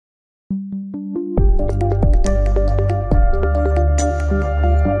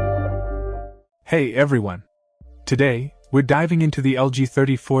Hey everyone! Today, we're diving into the LG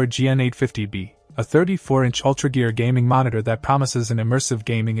 34GN850-B, a 34-inch UltraGear gaming monitor that promises an immersive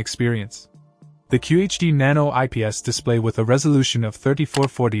gaming experience. The QHD Nano IPS display with a resolution of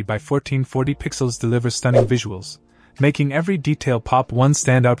 3440 by 1440 pixels delivers stunning visuals, making every detail pop. One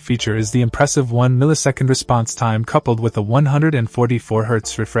standout feature is the impressive 1 millisecond response time coupled with a 144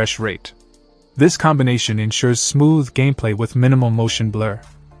 Hz refresh rate. This combination ensures smooth gameplay with minimal motion blur.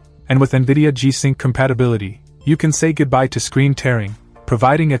 And with NVIDIA G-Sync compatibility, you can say goodbye to screen tearing,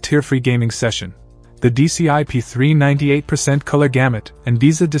 providing a tear-free gaming session. The DCI-P3 98% color gamut and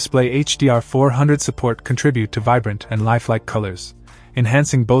VISA Display HDR 400 support contribute to vibrant and lifelike colors,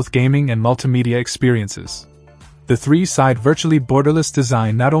 enhancing both gaming and multimedia experiences. The three-side virtually borderless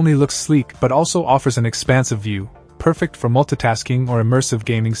design not only looks sleek but also offers an expansive view, perfect for multitasking or immersive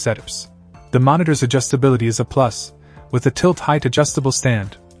gaming setups. The monitor's adjustability is a plus, with a tilt-height adjustable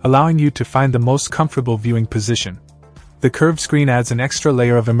stand, allowing you to find the most comfortable viewing position. The curved screen adds an extra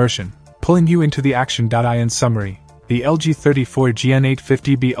layer of immersion, pulling you into the action. In summary, the LG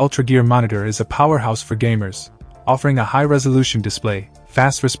 34GN850-B UltraGear monitor is a powerhouse for gamers, offering a high-resolution display,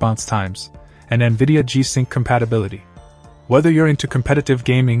 fast response times, and NVIDIA G-Sync compatibility. Whether you're into competitive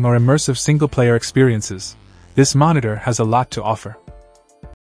gaming or immersive single-player experiences, this monitor has a lot to offer.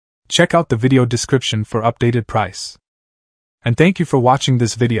 Check out the video description for updated price. And thank you for watching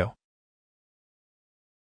this video.